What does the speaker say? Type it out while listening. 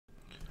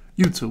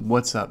YouTube,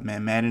 what's up,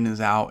 man? Madden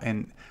is out,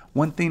 and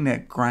one thing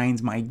that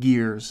grinds my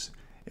gears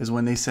is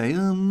when they say,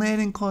 "Oh,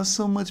 Madden costs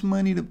so much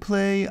money to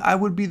play. I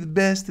would be the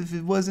best if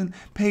it wasn't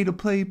pay to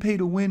play, pay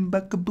to win."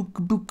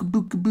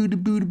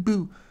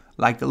 Boo.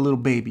 Like a little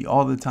baby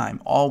all the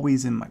time,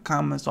 always in my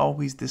comments,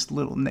 always this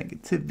little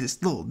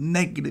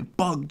negative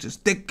bug,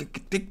 just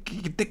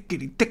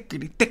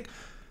tickety.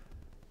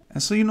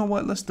 And so you know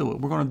what? Let's do it.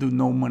 We're going to do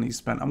no money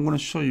spent. I'm going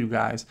to show you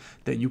guys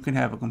that you can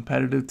have a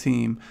competitive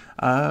team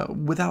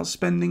without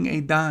spending a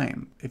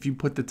dime if you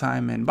put the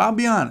time in. But I'll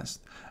be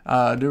honest,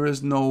 there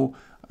is no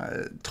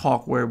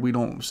talk where we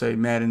don't say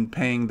Madden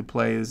paying to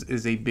play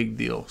is a big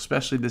deal,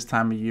 especially this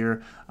time of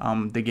year.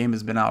 The game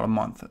has been out a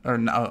month or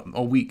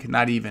a week,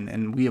 not even,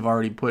 and we have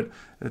already put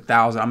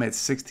 1,000. I'm at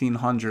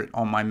 1,600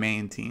 on my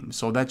main team.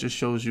 So that just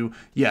shows you,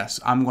 yes,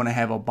 I'm going to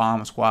have a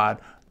bomb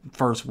squad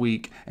first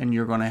week, and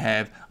you're going to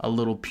have a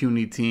little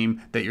puny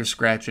team that you're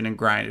scratching and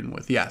grinding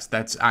with. Yes,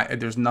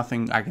 there's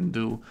nothing I can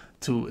do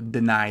to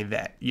deny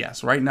that.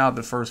 Yes, right now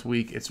the first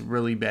week it's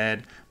really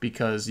bad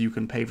because you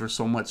can pay for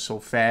so much so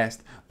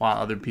fast while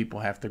other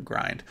people have to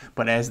grind.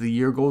 But as the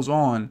year goes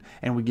on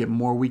and we get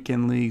more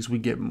weekend leagues, we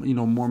get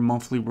more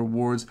monthly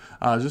rewards,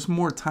 just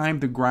more time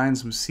to grind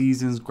some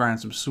seasons,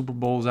 grind some Super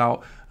Bowls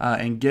out,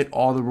 and get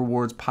all the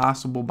rewards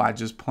possible by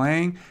just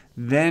playing,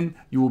 then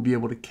you will be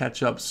able to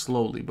catch up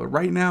slowly. But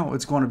right now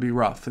it's going to be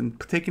rough, and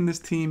taking this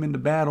team into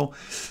battle,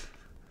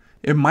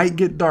 it might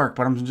get dark,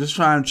 but I'm just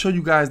trying to show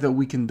you guys that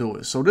we can do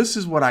it. So this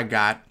is what I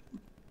got.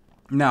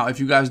 Now, if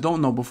you guys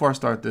don't know, before I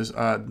start this,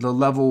 not the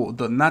level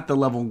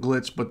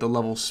glitch, but the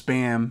level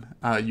spam,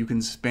 you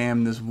can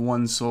spam this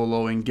one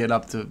solo and get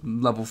up to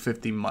level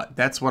 50 mutt.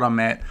 That's what I'm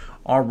at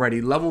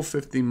already. Level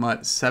 50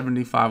 mutt,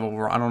 75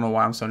 overall. I don't know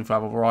why I'm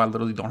 75 overall. I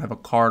literally don't have a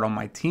card on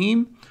my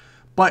team.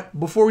 But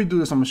before we do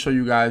this, I'm going to show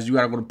you guys, you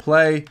got to go to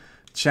play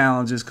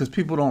challenges, because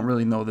people don't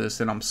really know this,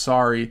 and I'm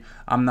sorry,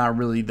 I'm not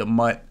really the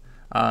mutt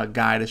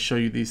guy to show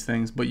you these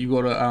things. But you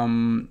go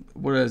to,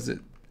 what is it?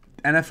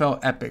 NFL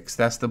Epics.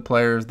 That's the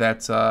players.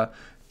 That's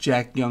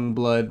Jack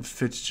Youngblood,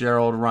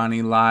 Fitzgerald,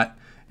 Ronnie Lott,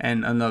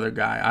 and another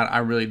guy. I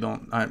really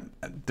don't.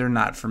 They're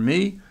not for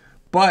me.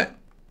 But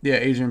yeah,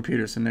 Adrian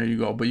Peterson. There you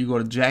go. But you go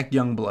to Jack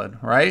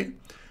Youngblood, right?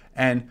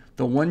 And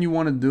the one you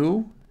want to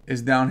do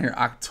is down here,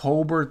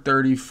 October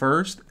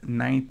 31st,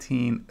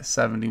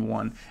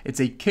 1971. It's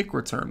a kick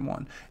return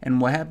one. And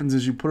what happens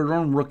is you put it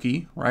on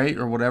rookie, right,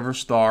 or whatever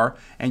star,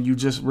 and you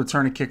just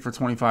return a kick for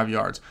 25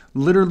 yards.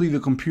 Literally, the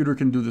computer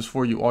can do this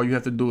for you. All you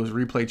have to do is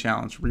replay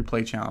challenge,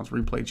 replay challenge,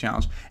 replay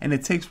challenge. And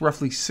it takes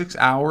roughly 6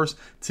 hours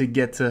to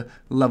get to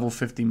level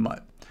 50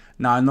 mutt.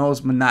 Now, I know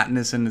it's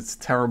monotonous and it's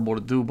terrible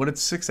to do, but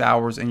it's 6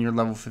 hours and you're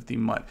level 50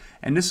 mutt.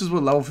 And this is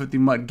what level 50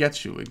 mutt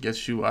gets you. It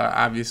gets you,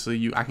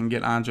 obviously, I can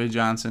get Andre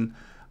Johnson,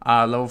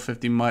 level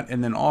 50 mutt,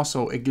 and then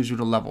also it gives you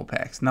the level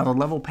packs. Now the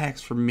level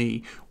packs for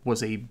me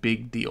was a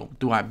big deal.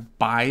 Do I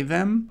buy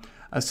them?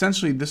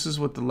 Essentially, this is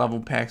what the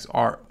level packs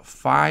are: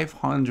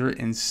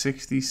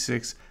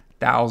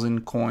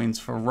 566,000 coins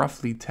for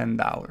roughly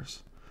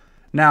 $10.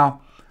 Now,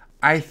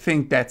 I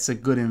think that's a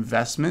good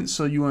investment.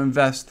 So you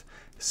invest,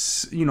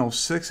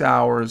 6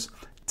 hours,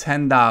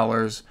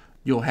 $10,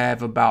 you'll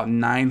have about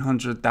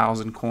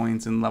 900,000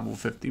 coins in level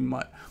 50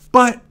 mutt.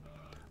 But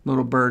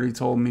little birdie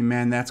told me,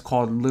 man, that's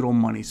called little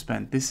money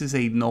spent. This is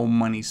a no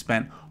money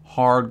spent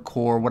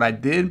hardcore. What I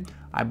did,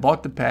 I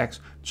bought the packs,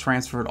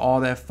 transferred all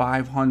that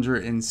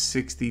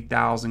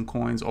 560,000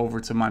 coins over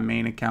to my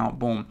main account.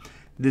 Boom.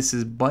 This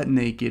is butt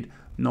naked,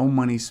 no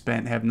money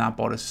spent, have not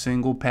bought a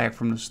single pack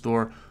from the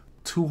store.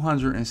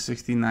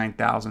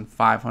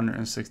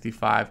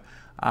 269,565.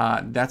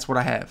 That's what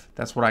I have.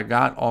 That's what I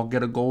got. All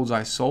get a golds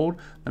I sold.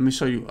 Let me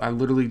show you. I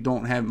literally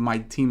don't have, my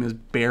team is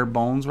bare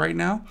bones right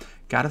now.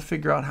 Got to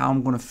figure out how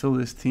I'm going to fill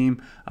this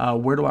team.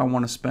 Where do I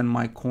want to spend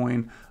my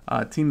coin?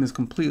 Team is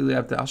completely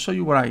up there. I'll show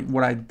you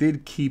what I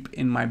did keep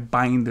in my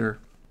binder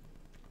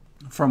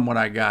from what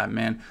I got,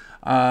 man.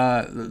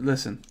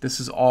 Listen, this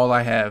is all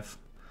I have.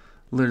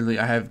 Literally,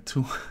 I have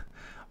two.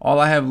 All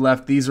I have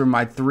left, these are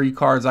my 3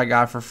 cards I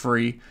got for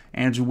free.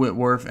 Andrew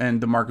Whitworth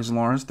and DeMarcus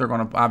Lawrence. They're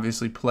going to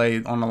obviously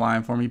play on the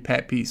line for me.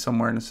 Pat Pete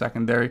somewhere in the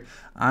secondary.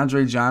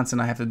 Andre Johnson,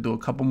 I have to do a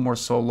couple more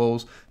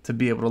solos to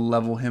be able to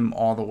level him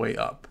all the way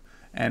up.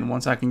 And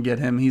once I can get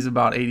him, he's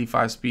about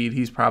 85 speed.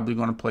 He's probably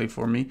going to play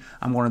for me.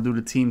 I'm going to do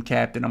the team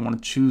captain. I'm going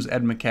to choose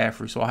Ed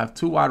McCaffrey. So I'll have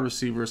 2 wide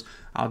receivers.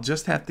 I'll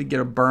just have to get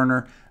a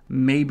burner,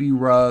 maybe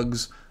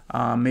Ruggs,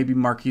 maybe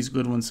Marquise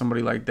Goodwin,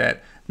 somebody like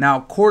that.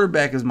 Now,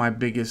 quarterback is my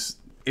biggest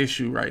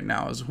issue right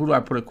now. Is who do I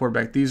put at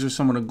quarterback? These are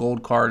some of the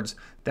gold cards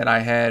that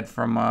I had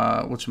from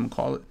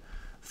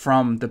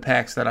from the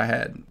packs that I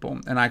had.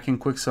 Boom. And I can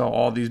quick sell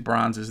all these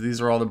bronzes. These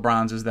are all the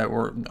bronzes that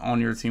were on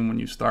your team when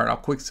you start. I'll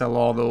quick sell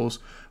all those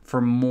for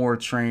more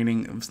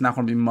training. It's not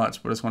going to be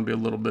much, but it's going to be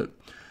a little bit.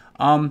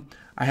 I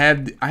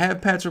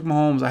have Patrick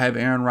Mahomes. I have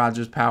Aaron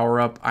Rodgers power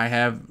up. I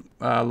have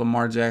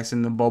Lamar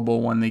Jackson, the Bobo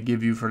one they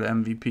give you for the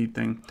MVP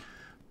thing.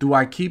 Do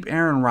I keep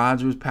Aaron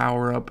Rodgers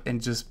power up and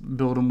just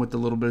build him with the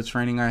little bit of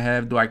training I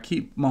have? Do I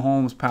keep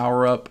Mahomes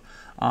power up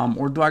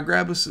Or do I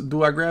grab a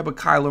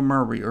Kyler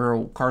Murray or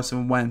a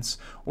Carson Wentz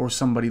or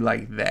somebody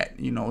like that?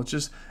 You know, it's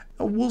just,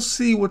 we'll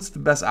see what's the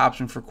best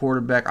option for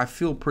quarterback. I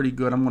feel pretty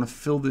good. I'm going to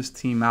fill this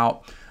team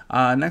out.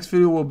 Next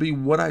video will be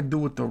what I do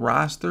with the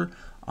roster.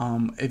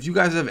 If you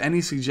guys have any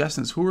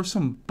suggestions, who are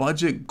some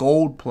budget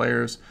gold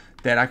players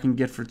that I can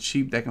get for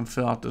cheap that can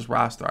fill out this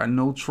roster? I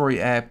know Troy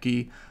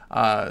Apke,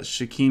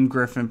 Shaquem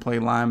Griffin play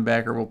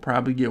linebacker. We'll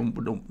probably get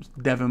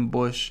Devin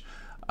Bush,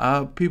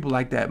 people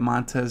like that,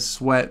 Montez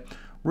Sweat.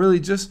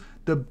 Really, just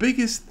the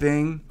biggest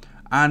thing,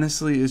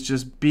 honestly, is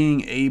just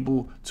being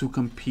able to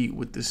compete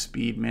with the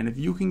speed, man. If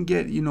you can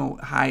get, you know,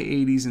 high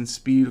 80s in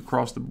speed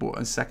across the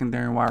board,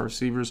 secondary and wide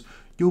receivers,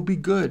 you'll be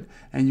good.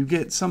 And you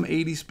get some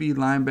 80 speed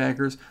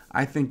linebackers,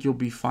 I think you'll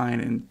be fine.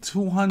 And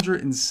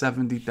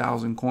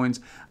 270,000 coins,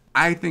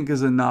 I think,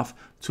 is enough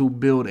to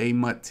build a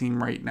MUT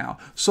team right now.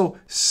 So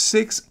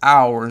 6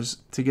 hours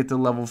to get to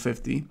level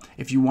 50.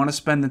 If you want to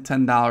spend the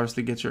 $10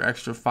 to get your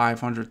extra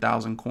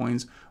 500,000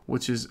 coins,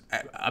 which is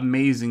an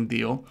amazing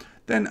deal,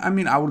 then, I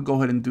mean, I would go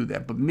ahead and do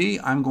that. But me,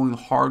 I'm going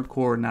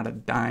hardcore, not a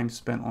dime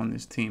spent on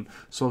this team.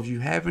 So if you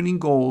have any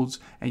goals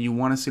and you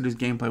want to see this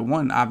gameplay,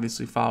 one,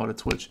 obviously follow the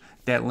Twitch.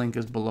 That link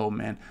is below,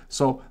 man.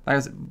 So, like I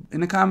said,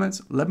 in the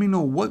comments, let me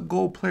know what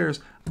gold players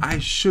I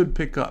should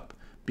pick up,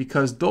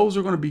 because those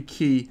are going to be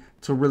key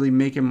to really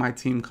making my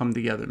team come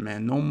together,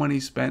 man. No money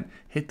spent.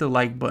 Hit the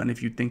like button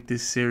if you think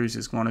this series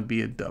is going to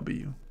be a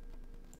W.